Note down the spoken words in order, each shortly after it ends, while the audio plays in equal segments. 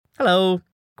Hello!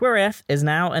 Queer AF is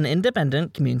now an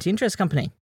independent community interest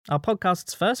company. Our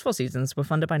podcast's first 4 seasons were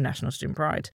funded by National Student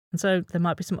Pride, and so there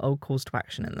might be some old calls to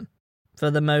action in them.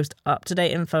 For the most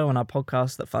up-to-date info on our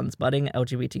podcast that funds budding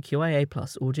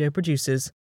LGBTQIA+ audio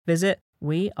producers, visit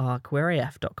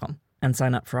wearequeeraf.com and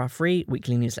sign up for our free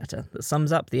weekly newsletter that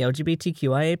sums up the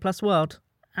LGBTQIA+ world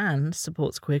and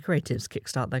supports queer creatives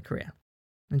kickstart their career.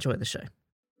 Enjoy the show.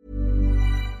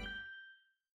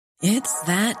 It's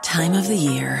that time of the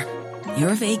year.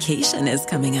 Your vacation is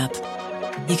coming up.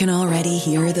 You can already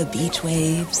hear the beach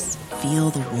waves,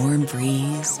 feel the warm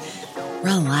breeze,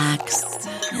 relax,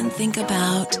 and think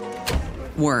about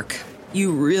work.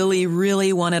 You really,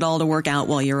 really want it all to work out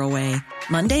while you're away.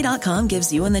 Monday.com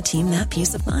gives you and the team that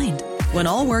peace of mind. When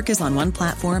all work is on one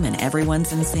platform and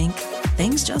everyone's in sync,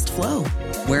 things just flow.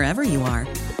 Wherever you are,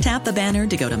 tap the banner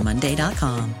to go to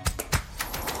Monday.com.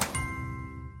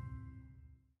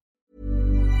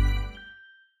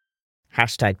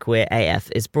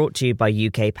 #QueerAF is brought to you by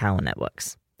UK Power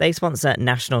Networks. They sponsor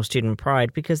National Student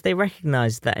Pride because they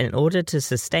recognise that in order to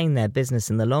sustain their business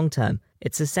in the long term,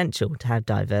 it's essential to have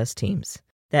diverse teams.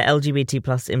 Their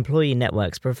LGBT+ employee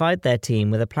networks provide their team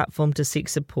with a platform to seek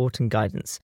support and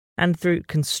guidance, and through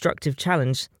constructive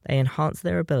challenge, they enhance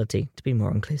their ability to be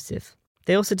more inclusive.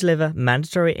 They also deliver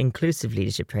mandatory inclusive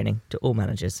leadership training to all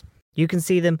managers. You can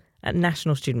see them at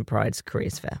National Student Pride's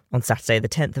Careers Fair on Saturday the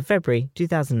 10th of February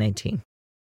 2018.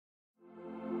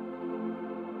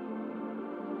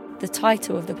 The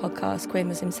title of the podcast, Queer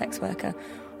Muslim Sex Worker,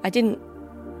 I didn't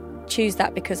choose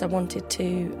that because I wanted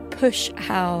to push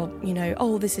how,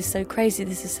 this is so crazy,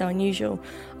 this is so unusual.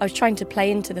 I was trying to play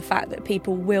into the fact that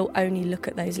people will only look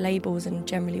at those labels and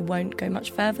generally won't go much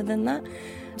further than that.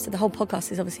 So the whole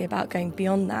podcast is obviously about going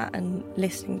beyond that and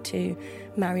listening to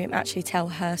Mariam actually tell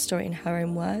her story in her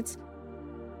own words.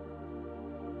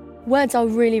 Words are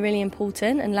really, really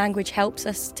important, and language helps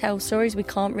us tell stories. We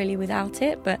can't really without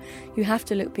it, but you have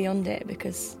to look beyond it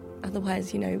because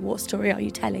otherwise, what story are you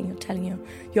telling? You're telling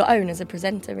your own as a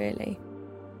presenter, really.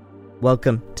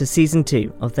 Welcome to Season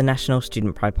 2 of the National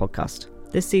Student Pride podcast.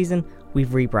 This season,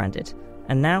 we've rebranded,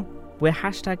 and now we're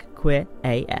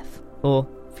 #QueerAF, or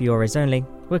for your ears only,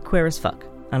 we're queer as fuck,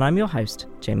 and I'm your host,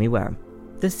 Jamie Wareham.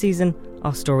 This season,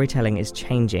 our storytelling is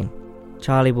changing.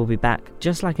 Charlie will be back,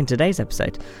 just like in today's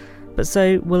episode, but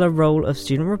so will a role of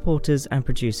student reporters and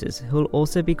producers who will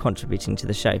also be contributing to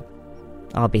the show.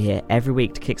 I'll be here every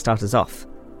week to kickstart us off,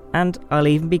 and I'll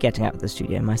even be getting out of the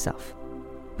studio myself.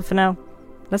 But for now,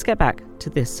 let's get back to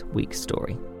this week's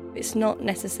story. It's not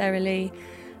necessarily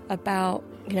about,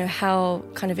 how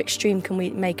kind of extreme can we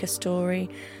make a story,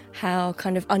 how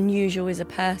kind of unusual is a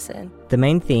person. The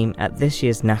main theme at this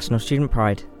year's National Student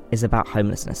Pride is about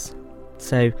homelessness.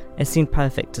 So it seemed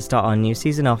perfect to start our new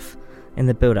season off in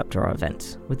the build-up to our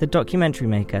event with the documentary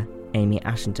maker Amy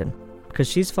Ashington, because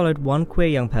she's followed one queer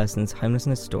young person's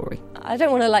homelessness story. I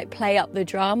don't want to play up the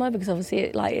drama because obviously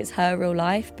it's her real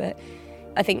life, but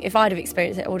I think if I'd have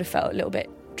experienced it, I would have felt a little bit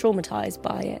traumatised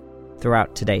by it.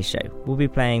 Throughout today's show, we'll be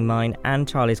playing mine and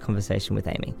Charlie's conversation with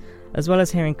Amy, as well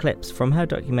as hearing clips from her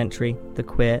documentary, The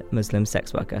Queer Muslim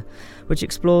Sex Worker, which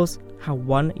explores how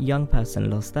one young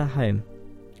person lost their home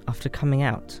after coming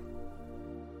out.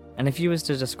 And if you was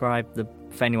to describe,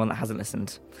 for anyone that hasn't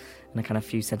listened, in a kind of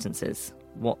few sentences,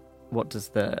 what does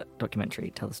the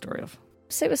documentary tell the story of?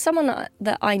 So it was someone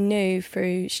that I knew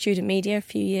through student media a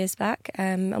few years back,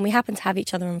 and we happened to have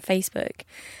each other on Facebook.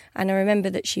 And I remember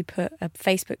that she put a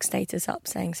Facebook status up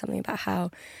saying something about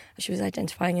how she was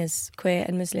identifying as queer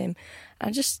and Muslim. And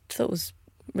I just thought it was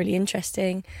really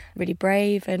interesting, really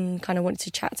brave, and kind of wanted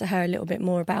to chat to her a little bit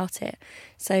more about it.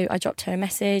 So I dropped her a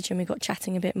message and we got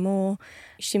chatting a bit more.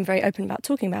 She seemed very open about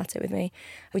talking about it with me.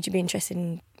 Would you be interested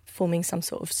in forming some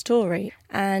sort of story?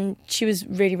 And she was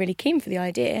really, really keen for the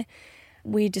idea.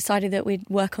 We decided that we'd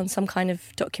work on some kind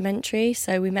of documentary.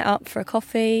 So we met up for a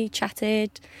coffee,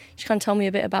 chatted. She kind of told me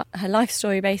a bit about her life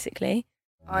story, basically.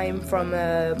 I'm from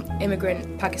an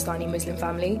immigrant Pakistani Muslim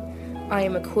family. I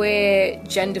am a queer,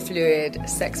 gender-fluid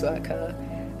sex worker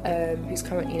who's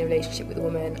currently in a relationship with a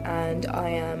woman, and I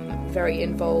am very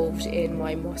involved in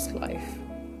my mosque life.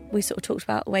 We sort of talked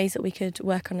about ways that we could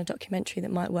work on a documentary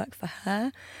that might work for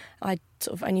her. I'd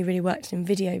sort of only really worked in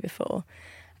video before,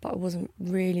 but I wasn't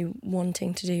really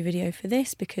wanting to do video for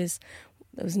this because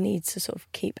there was needs to sort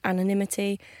of keep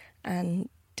anonymity, and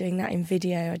doing that in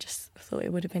video, I just thought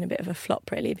it would have been a bit of a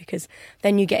flop, really, because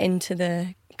then you get into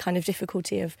the kind of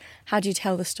difficulty of how do you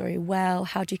tell the story well,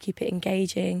 how do you keep it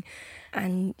engaging,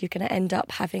 and you're going to end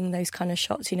up having those kind of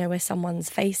shots, where someone's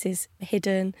face is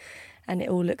hidden and it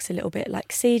all looks a little bit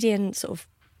like seedy and sort of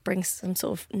brings some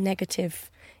sort of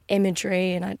negative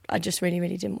imagery, and I just really,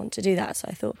 really didn't want to do that. So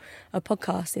I thought a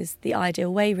podcast is the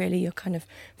ideal way, really. You're kind of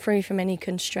free from any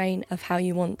constraint of how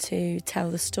you want to tell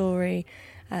the story.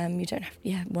 You don't have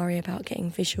to worry about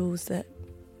getting visuals that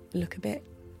look a bit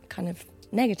kind of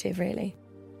negative, really.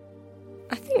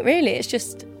 I think really it's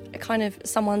just kind of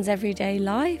someone's everyday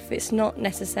life. It's not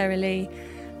necessarily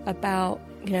about,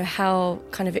 how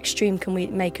kind of extreme can we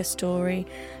make a story,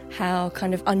 how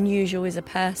kind of unusual is a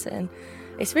person.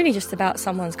 It's really just about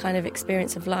someone's kind of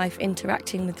experience of life,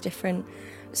 interacting with different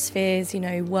spheres,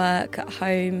 work, at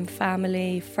home,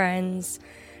 family, friends,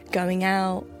 going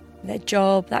out, their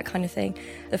job, that kind of thing.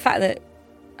 The fact that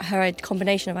her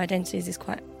combination of identities is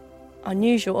quite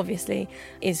unusual, obviously,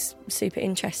 is super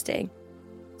interesting.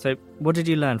 So what did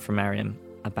you learn from Maryam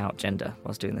about gender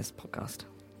whilst doing this podcast?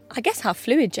 I guess how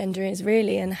fluid gender is,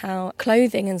 really, and how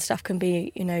clothing and stuff can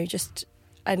be,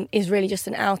 is really just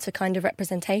an outer kind of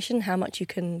representation, how much you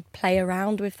can play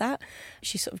around with that.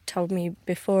 She sort of told me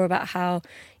before about how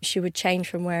she would change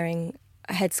from wearing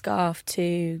a headscarf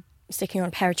to sticking on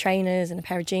a pair of trainers and a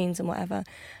pair of jeans and whatever.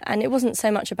 And it wasn't so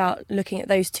much about looking at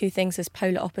those two things as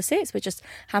polar opposites, but just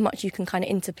how much you can kind of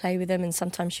interplay with them. And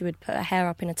sometimes she would put her hair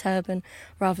up in a turban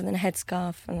rather than a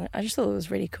headscarf. And I just thought it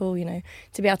was really cool,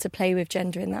 to be able to play with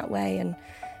gender in that way. And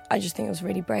I just think it was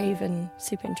really brave and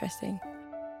super interesting.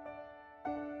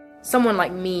 Someone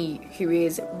like me who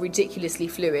is ridiculously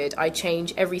fluid, I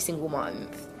change every single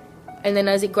month. And then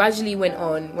as it gradually went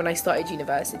on, when I started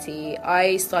university,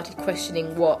 I started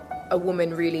questioning what a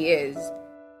woman really is.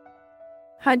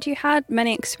 Had you had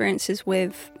many experiences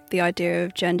with the idea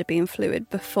of gender being fluid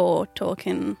before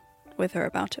talking with her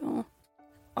about it all?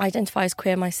 I identify as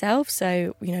queer myself,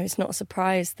 so, it's not a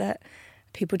surprise that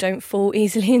people don't fall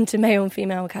easily into male and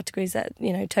female categories. That,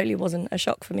 totally wasn't a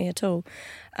shock for me at all.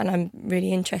 And I'm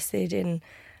really interested in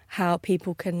how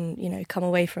people can, come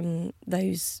away from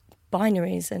those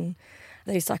binaries and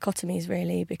those dichotomies,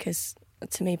 really, because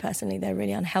to me personally they're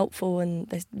really unhelpful and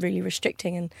they're really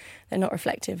restricting and they're not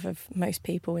reflective of most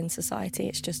people in society.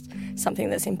 It's just something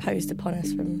that's imposed upon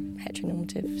us from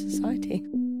heteronormative society.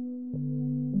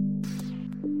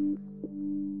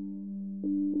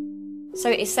 So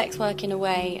is sex work in a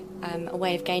way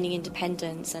of gaining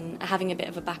independence and having a bit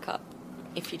of a backup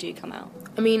if you do come out?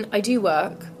 I mean, I do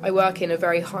work. I work in a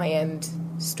very high-end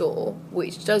store,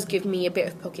 which does give me a bit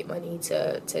of pocket money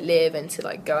to live and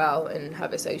to go out and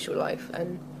have a social life.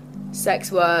 And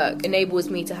sex work enables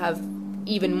me to have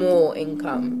even more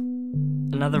income.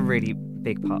 Another really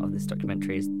big part of this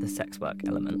documentary is the sex work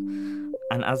element.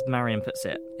 And as Maryam puts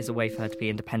it, it's a way for her to be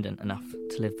independent enough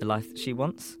to live the life that she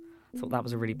wants. I thought that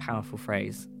was a really powerful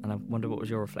phrase, and I wonder what was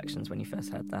your reflections when you first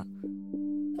heard that?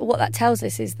 What that tells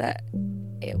us is that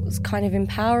it was kind of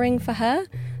empowering for her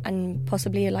and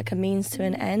possibly a means to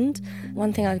an end.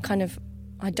 One thing I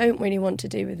don't really want to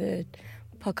do with the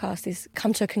podcast is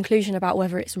come to a conclusion about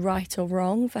whether it's right or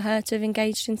wrong for her to have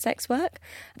engaged in sex work.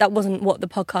 That wasn't what the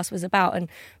podcast was about, and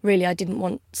really I didn't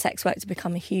want sex work to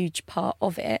become a huge part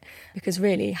of it, because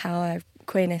really how her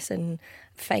queerness and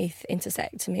faith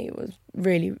intersect to me was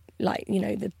really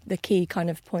the key kind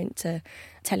of point to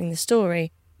telling the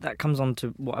story. That comes on to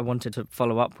what I wanted to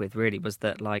follow up with, really, was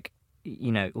that,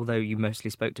 although you mostly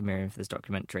spoke to Maryam for this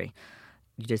documentary,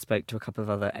 you did spoke to a couple of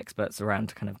other experts around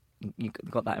to kind of, you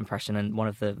got that impression, and one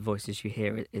of the voices you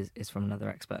hear is from another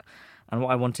expert. And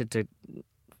what I wanted to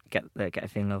get a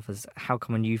feeling of is how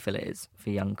common you feel it is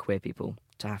for young queer people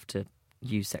to have to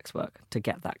use sex work to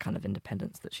get that kind of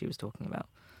independence that she was talking about.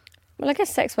 Well, I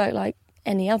guess sex work, like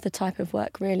any other type of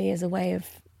work, really is a way of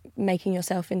making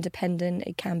yourself independent.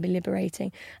 It can be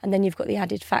liberating. And then you've got the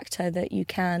added factor that you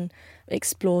can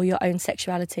explore your own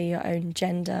sexuality, your own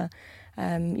gender,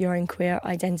 your own queer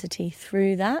identity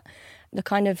through that. The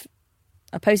kind of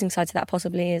opposing side to that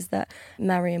possibly is that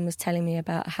Maryam was telling me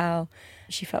about how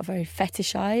she felt very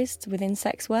fetishised within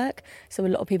sex work. So a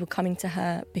lot of people coming to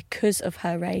her because of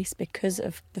her race, because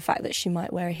of the fact that she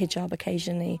might wear a hijab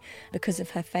occasionally, because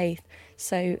of her faith.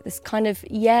 So this kind of,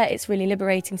 it's really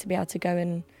liberating to be able to go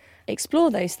and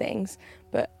explore those things.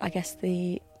 But I guess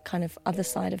the kind of other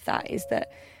side of that is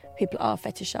that people are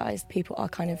fetishised, people are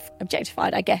kind of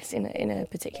objectified, I guess, in a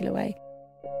particular way.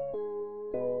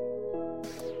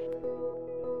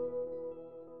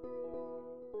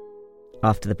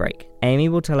 After the break, Amy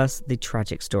will tell us the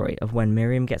tragic story of when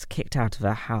Miriam gets kicked out of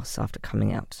her house after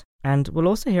coming out. And we'll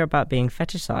also hear about being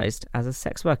fetishised as a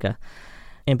sex worker.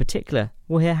 In particular,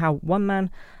 we'll hear how one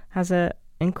man has an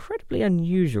incredibly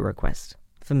unusual request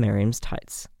for Miriam's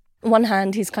tights. On one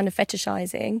hand, he's kind of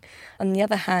fetishising. On the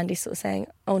other hand, he's sort of saying,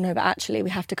 oh no, but actually we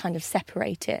have to kind of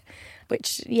separate it.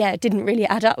 Which, didn't really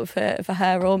add up for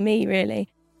her or me,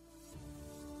 really.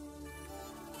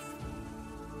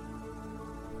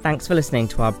 Thanks for listening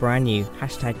to our brand new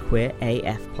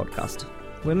 #QueerAF podcast.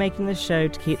 We're making this show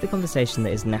to keep the conversation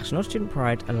that is National Student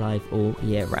Pride alive all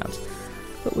year round.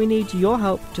 But we need your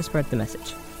help to spread the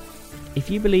message. If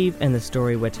you believe in the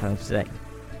story we're telling today,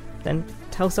 then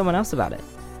tell someone else about it.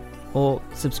 Or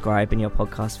subscribe in your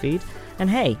podcast feed.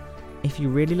 And hey, if you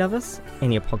really love us,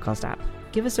 in your podcast app,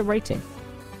 give us a rating.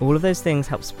 All of those things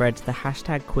help spread the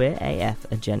 #QueerAF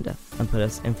agenda and put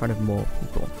us in front of more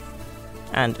people.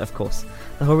 And, of course,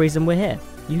 the whole reason we're here.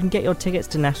 You can get your tickets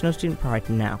to National Student Pride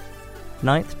now.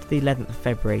 9th to the 11th of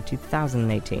February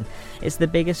 2018. It's the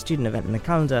biggest student event in the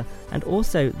calendar and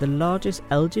also the largest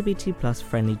LGBT+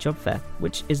 friendly job fair,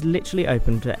 which is literally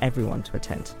open to everyone to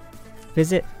attend.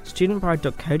 Visit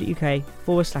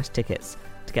studentpride.co.uk/tickets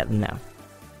to get them now.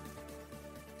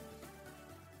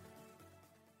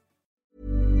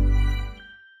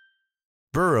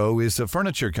 Burrow is a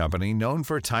furniture company known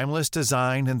for timeless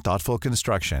design and thoughtful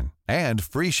construction and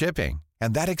free shipping,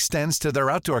 and that extends to their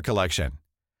outdoor collection.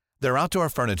 Their outdoor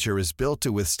furniture is built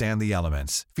to withstand the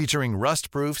elements, featuring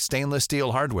rust-proof stainless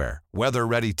steel hardware,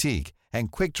 weather-ready teak,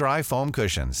 and quick-dry foam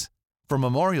cushions. For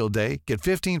Memorial Day, get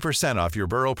 15% off your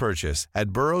Burrow purchase at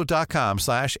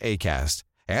burrow.com/acast,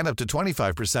 and up to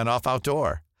 25% off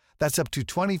outdoor. That's up to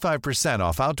 25%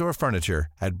 off outdoor furniture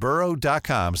at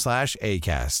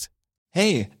burrow.com/acast.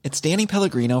 Hey, it's Danny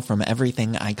Pellegrino from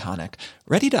Everything Iconic.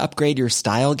 Ready to upgrade your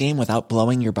style game without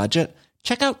blowing your budget?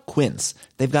 Check out Quince.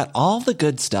 They've got all the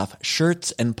good stuff,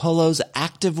 shirts and polos,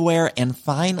 activewear, and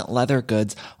fine leather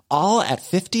goods, all at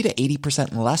 50 to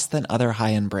 80% less than other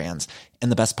high-end brands. And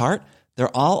the best part?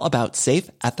 They're all about safe,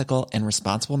 ethical, and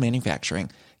responsible manufacturing.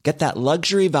 Get that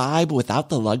luxury vibe without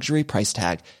the luxury price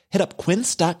tag. Hit up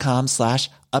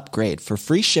quince.com/upgrade for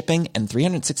free shipping and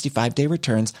 365-day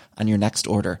returns on your next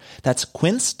order. That's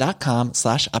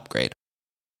quince.com/upgrade.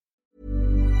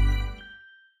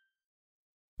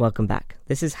 Welcome back.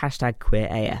 This is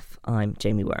 #QueerAF. I'm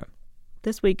Jamie Wareham.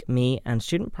 This week, me and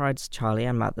Student Pride's Charlie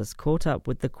Ann Mathers caught up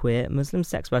with the queer Muslim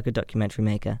sex worker documentary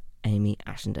maker, Amy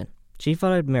Ashenden. She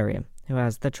followed Miriam, who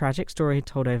has the tragic story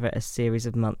told over a series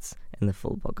of months in the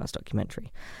full podcast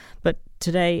documentary. But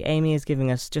today, Amy is giving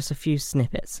us just a few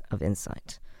snippets of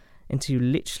insight into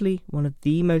literally one of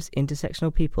the most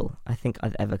intersectional people I think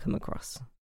I've ever come across.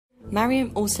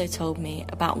 Mariam also told me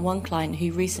about one client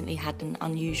who recently had an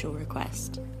unusual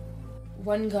request.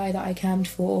 One guy that I cammed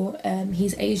for,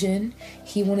 he's Asian.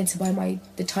 He wanted to buy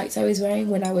the tights I was wearing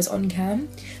when I was on cam,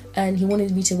 and he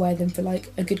wanted me to wear them for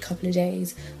like a good couple of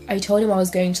days. I told him I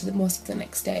was going to the mosque the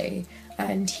next day,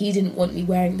 and he didn't want me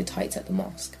wearing the tights at the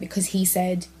mosque because he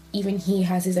said even he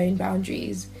has his own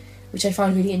boundaries, which I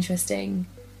found really interesting.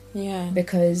 Yeah.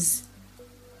 Because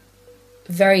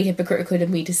very hypocritical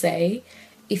of me to say,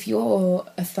 if you're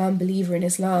a firm believer in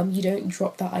Islam, you don't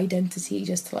drop that identity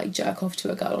just to like jerk off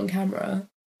to a girl on camera.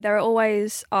 There are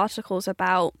always articles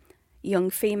about young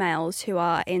females who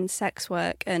are in sex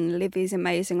work and live these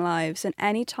amazing lives. And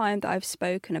any time that I've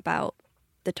spoken about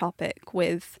the topic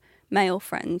with male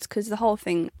friends, because the whole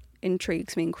thing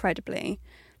intrigues me incredibly,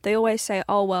 they always say,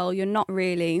 oh, well, you're not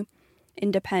really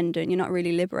independent, you're not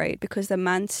really liberated, because the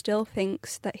man still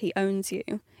thinks that he owns you,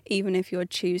 even if you're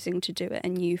choosing to do it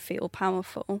and you feel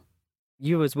powerful.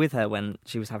 You was with her when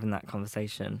she was having that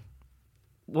conversation.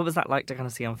 What was that like to kind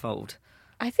of see unfold?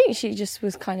 I think she just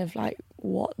was kind of like,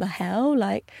 what the hell?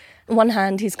 Like, on one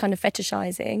hand, he's kind of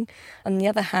fetishizing. On the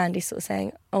other hand, he's sort of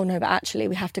saying, oh no, but actually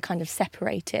we have to kind of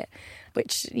separate it.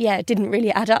 Which, yeah, didn't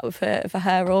really add up for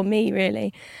her or me,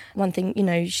 really. One thing,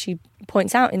 she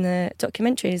points out in the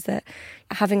documentary is that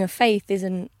having a faith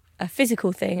isn't a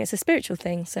physical thing, it's a spiritual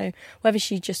thing. So whether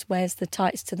she just wears the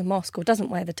tights to the mosque or doesn't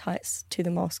wear the tights to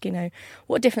the mosque,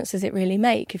 what difference does it really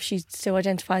make? If she still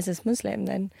identifies as Muslim,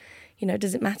 then,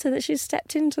 does it matter that she's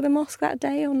stepped into the mosque that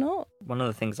day or not? One of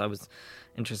the things I was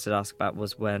interested to ask about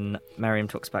was when Mariam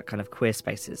talks about kind of queer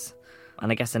spaces.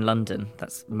 And I guess in London,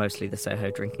 that's mostly the Soho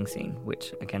drinking scene,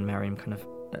 which, again, Mariam kind of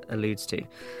alludes to.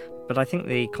 But I think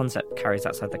the concept carries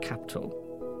outside the capital.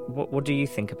 What do you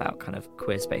think about kind of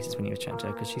queer spaces when you were chatting to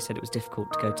her? Because she said it was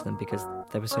difficult to go to them because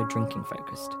they were so drinking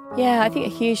focused. Yeah, I think a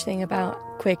huge thing about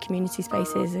queer community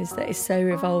spaces is that it's so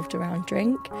revolved around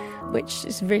drink, which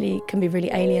can be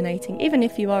really alienating. Even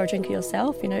if you are a drinker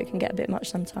yourself, it can get a bit much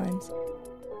sometimes.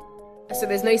 So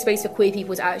there's no space for queer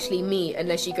people to actually meet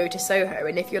unless you go to Soho,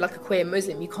 and if you're like a queer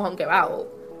Muslim, you can't go out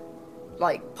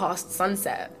like past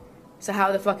sunset. So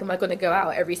how the fuck am I going to go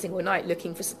out every single night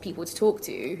looking for people to talk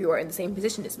to who are in the same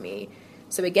position as me?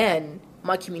 So again,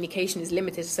 my communication is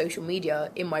limited to social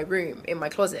media, in my room, in my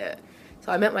closet.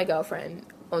 So I met my girlfriend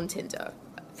on Tinder.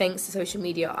 Thanks to social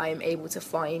media, I am able to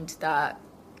find that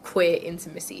queer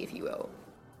intimacy, if you will.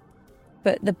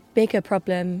 But the bigger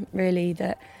problem really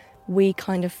that we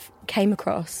kind of came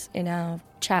across in our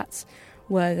chats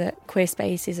were that queer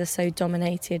spaces are so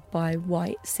dominated by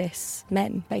white cis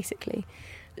men, basically.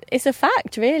 It's a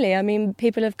fact, really. I mean,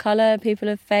 people of colour, people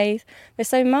of faith, they're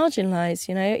so marginalised,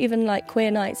 you know. Even like queer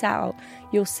nights out,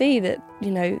 you'll see that, you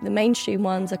know, the mainstream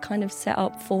ones are kind of set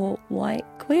up for white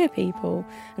queer people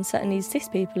and certainly cis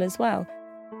people as well.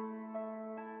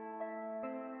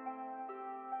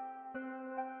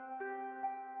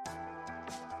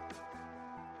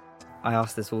 I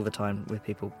ask this all the time with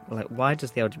people, like, why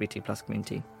does the LGBT plus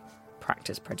community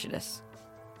practice prejudice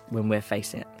when we're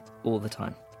facing it all the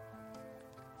time?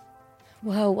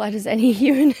 Well, why does any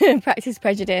human practice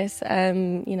prejudice?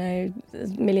 You know, there's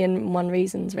a million and one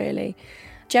reasons, really.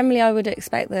 Generally, I would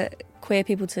expect that queer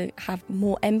people to have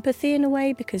more empathy in a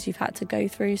way because you've had to go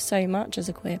through so much as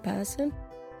a queer person.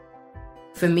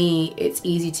 For me, it's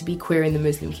easy to be queer in the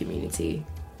Muslim community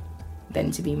than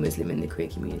to be Muslim in the queer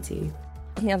community.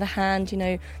 On the other hand, you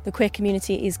know, the queer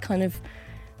community is kind of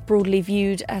broadly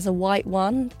viewed as a white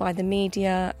one by the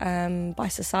media, by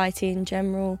society in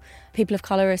general. People of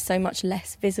colour are so much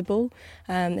less visible.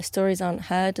 Their stories aren't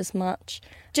heard as much.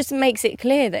 Just makes it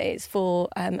clear that it's for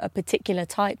a particular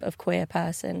type of queer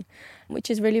person,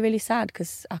 which is really, really sad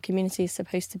because our community is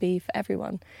supposed to be for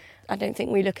everyone. I don't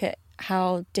think we look at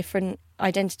how different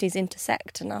identities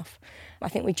intersect enough. I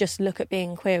think we just look at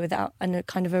being queer without and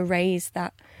kind of erase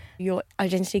that your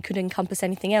identity could encompass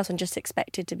anything else and just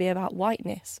expect it to be about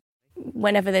whiteness.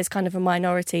 Whenever there's kind of a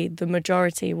minority, the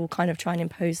majority will kind of try and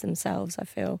impose themselves, I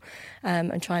feel,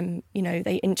 and try and, you know,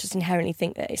 they just inherently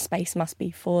think that a space must be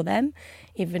for them,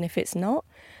 even if it's not.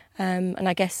 And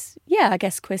I guess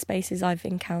queer spaces I've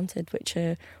encountered, which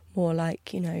are more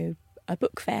like, you know, a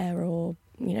book fair or,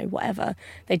 you know, whatever,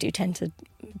 they do tend to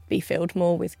be filled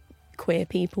more with queer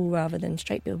people rather than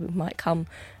straight people who might come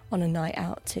on a night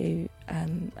out to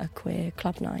a queer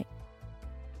club night.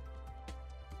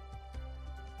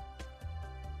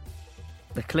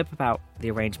 The clip about the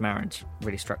arranged marriage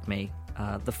really struck me.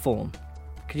 The form.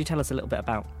 Could you tell us a little bit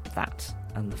about that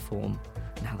and the form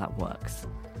and how that works?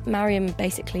 Mariam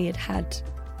basically had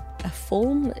a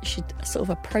form, sort of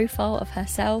a profile of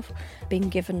herself, being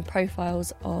given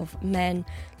profiles of men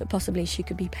that possibly she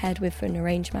could be paired with for an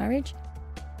arranged marriage.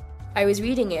 I was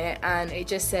reading it and it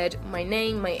just said my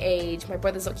name, my age, my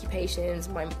brother's occupations,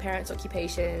 my parents'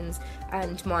 occupations,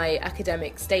 and my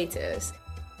academic status.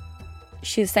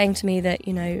 She was saying to me that,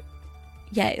 you know,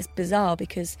 yeah, it's bizarre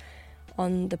because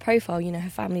on the profile, you know, her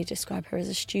family describe her as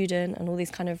a student and all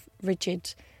these kind of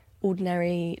rigid,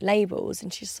 ordinary labels,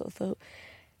 and she sort of thought,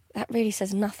 that really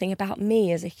says nothing about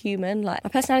me as a human. Like, my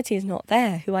personality is not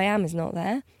there, who I am is not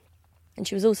there. And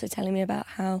she was also telling me about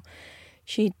how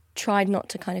she tried not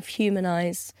to kind of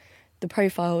humanise the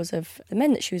profiles of the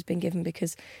men that she was being given,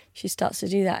 because she starts to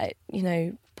do that, it, you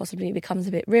know, possibly becomes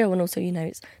a bit real, and also, you know,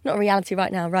 it's not a reality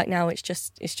right now. Right now it's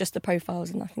just the profiles,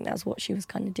 and I think that's what she was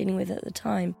kind of dealing with at the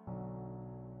time.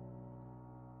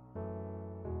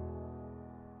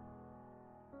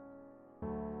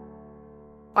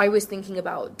 I was thinking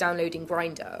about downloading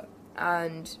Grindr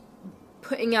and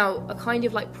putting out a kind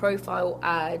of like profile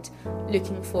ad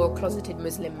looking for a closeted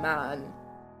Muslim man.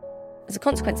 As a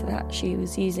consequence of that, she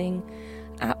was using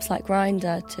apps like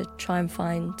Grindr to try and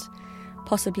find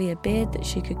possibly a beard that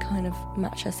she could kind of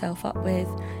match herself up with,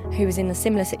 who was in a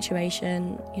similar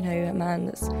situation, you know, a man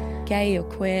that's gay or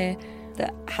queer,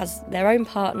 that has their own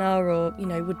partner or, you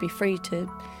know, would be free to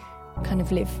kind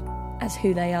of live as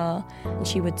who they are, and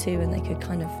she would too, and they could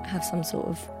kind of have some sort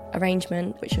of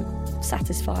arrangement which would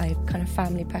satisfy kind of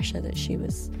family pressure that she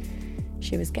was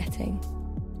getting.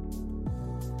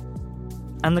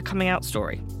 And the coming out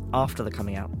story, after the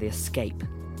coming out, the escape,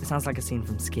 it sounds like a scene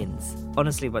from Skins.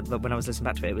 Honestly, when I was listening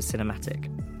back to it, it was cinematic.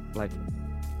 Like,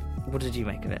 what did you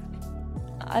make of it?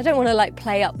 I don't want to like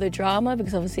play up the drama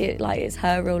because obviously it's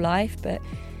her real life, but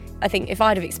I think if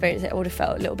I'd have experienced it, I would have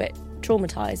felt a little bit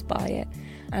traumatised by it.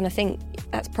 And I think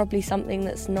that's probably something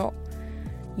that's not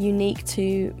unique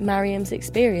to Mariam's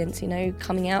experience. You know,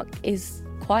 coming out is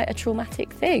quite a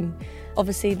traumatic thing.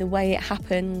 Obviously, the way it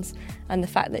happens and the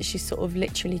fact that she's sort of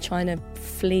literally trying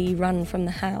to run from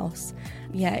the house,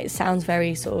 yeah, it sounds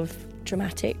very sort of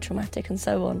dramatic and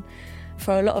so on.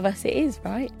 For a lot of us, it is,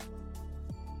 right?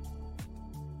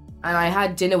 And I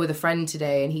had dinner with a friend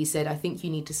today and he said, I think you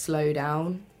need to slow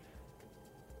down.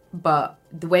 But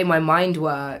the way my mind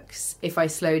works, if I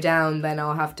slow down, then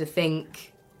I'll have to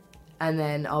think and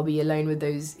then I'll be alone with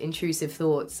those intrusive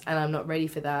thoughts, and I'm not ready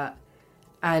for that.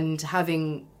 And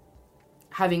having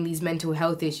these mental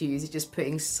health issues is just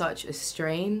putting such a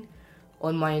strain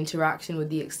on my interaction with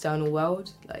the external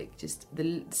world. Like, just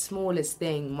the smallest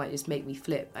thing might just make me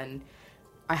flip, and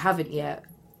I haven't yet,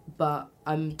 but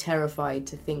I'm terrified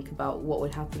to think about what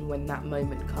would happen when that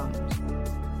moment comes.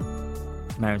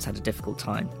 Mariam's had a difficult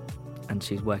time, and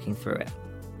she's working through it,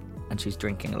 and she's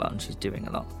drinking a lot, and she's doing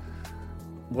a lot.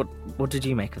 What did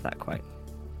you make of that quote?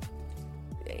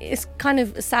 It's kind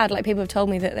of sad. Like, people have told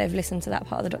me that they've listened to that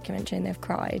part of the documentary and they've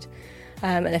cried,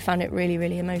 and they found it really,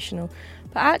 really emotional.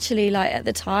 But actually, like, at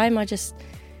the time, I just,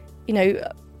 you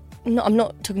know, I'm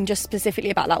not talking just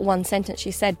specifically about that one sentence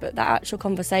she said, but that actual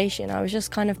conversation, I was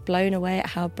just kind of blown away at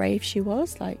how brave she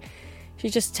was. Like,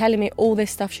 she's just telling me all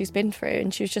this stuff she's been through,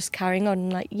 and she was just carrying on.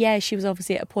 And, like, yeah, she was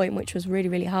obviously at a point which was really,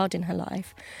 really hard in her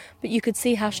life, but you could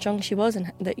see how strong she was,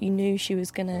 and that you knew she was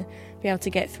going to be able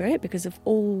to get through it because of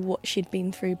all what she'd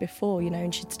been through before, you know.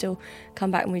 And she'd still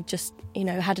come back, and we just, you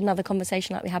know, had another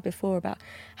conversation like we had before about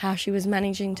how she was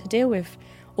managing to deal with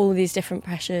all these different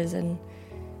pressures. And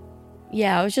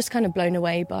yeah, I was just kind of blown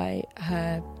away by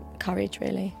her courage,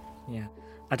 really. Yeah,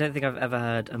 I don't think I've ever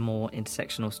heard a more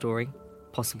intersectional story,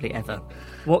 possibly ever.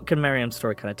 What can Mariam's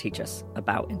story kind of teach us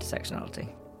about intersectionality?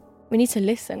 We need to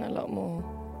listen a lot more,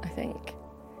 I think.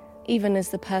 Even as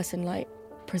the person, like,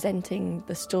 presenting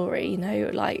the story, you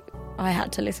know, like, I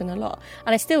had to listen a lot.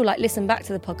 And I still, like, listen back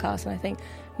to the podcast and I think,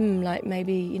 like,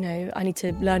 maybe, you know, I need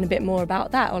to learn a bit more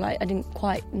about that, or, like, I didn't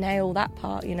quite nail that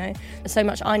part, you know. So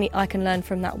much I can learn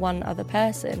from that one other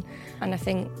person. And I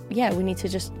think, yeah, we need to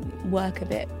just work a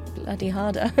bit bloody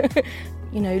harder.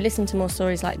 You know, listen to more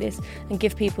stories like this and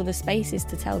give people the spaces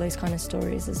to tell those kind of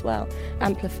stories as well.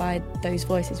 Amplify those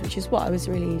voices, which is what I was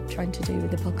really trying to do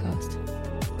with the podcast.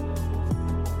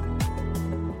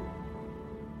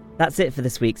 That's it for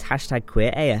this week's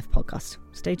 #QueerAF podcast.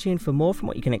 Stay tuned for more from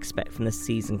what you can expect from the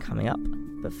season coming up.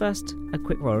 But first, a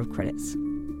quick roll of credits.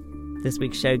 This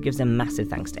week's show gives a massive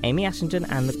thanks to Amy Ashenden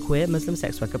and the Queer Muslim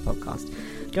Sex Worker podcast.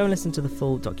 Go and listen to the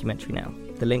full documentary now.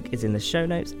 The link is in the show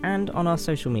notes and on our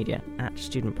social media at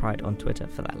Student Pride on Twitter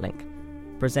for that link.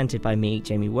 Presented by me,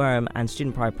 Jamie Worm, and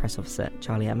Student Pride press officer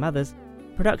Charlie Ann Mathers.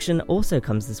 Production also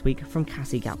comes this week from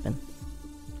Cassie Galpin.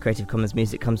 Creative Commons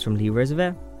music comes from Lee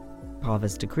Roosevelt,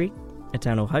 Parva's Decree,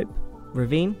 Eternal Hope,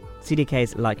 Ravine,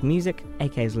 CDK's Like Music,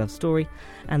 AK's Love Story,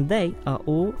 and they are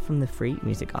all from the Free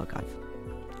Music Archive.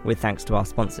 With thanks to our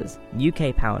sponsors,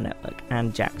 UK Power Network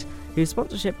and Jacked, whose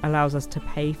sponsorship allows us to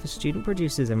pay for student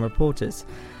producers and reporters.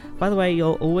 By the way,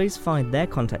 you'll always find their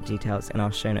contact details in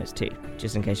our show notes too,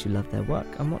 just in case you love their work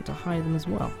and want to hire them as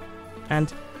well.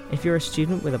 And if you're a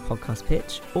student with a podcast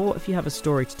pitch, or if you have a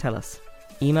story to tell us,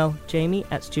 email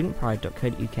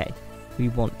jamie@studentpride.co.uk. We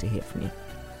want to hear from you.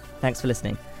 Thanks for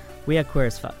listening. We are queer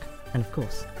as fuck, and of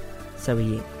course, so are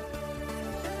you.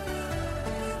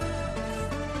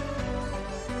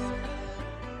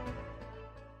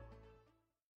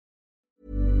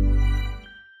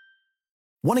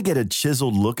 Want to get a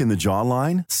chiseled look in the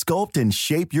jawline? Sculpt and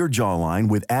shape your jawline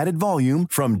with added volume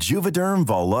from Juvederm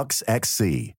Volux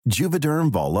XC.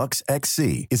 Juvederm Volux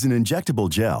XC is an injectable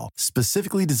gel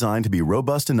specifically designed to be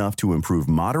robust enough to improve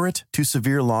moderate to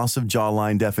severe loss of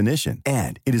jawline definition.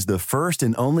 And it is the first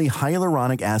and only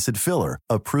hyaluronic acid filler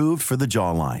approved for the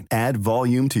jawline. Add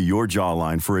volume to your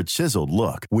jawline for a chiseled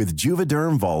look with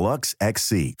Juvederm Volux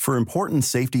XC. For important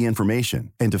safety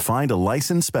information and to find a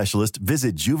licensed specialist,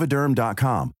 visit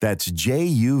Juvederm.com. That's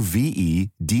JUVEDERM.com.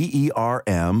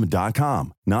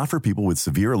 Not for people with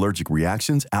severe allergic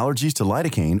reactions, allergies to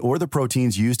lidocaine, or the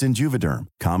proteins used in Juvederm.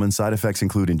 Common side effects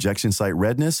include injection site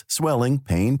redness, swelling,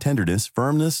 pain, tenderness,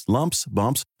 firmness, lumps,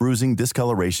 bumps, bruising,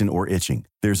 discoloration, or itching.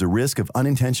 There's a risk of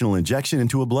unintentional injection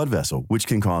into a blood vessel, which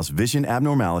can cause vision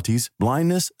abnormalities,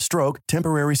 blindness, stroke,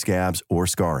 temporary scabs, or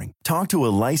scarring. Talk to a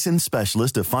licensed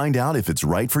specialist to find out if it's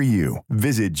right for you.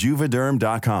 Visit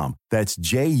Juvederm.com. That's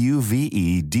JUVEDERM.com.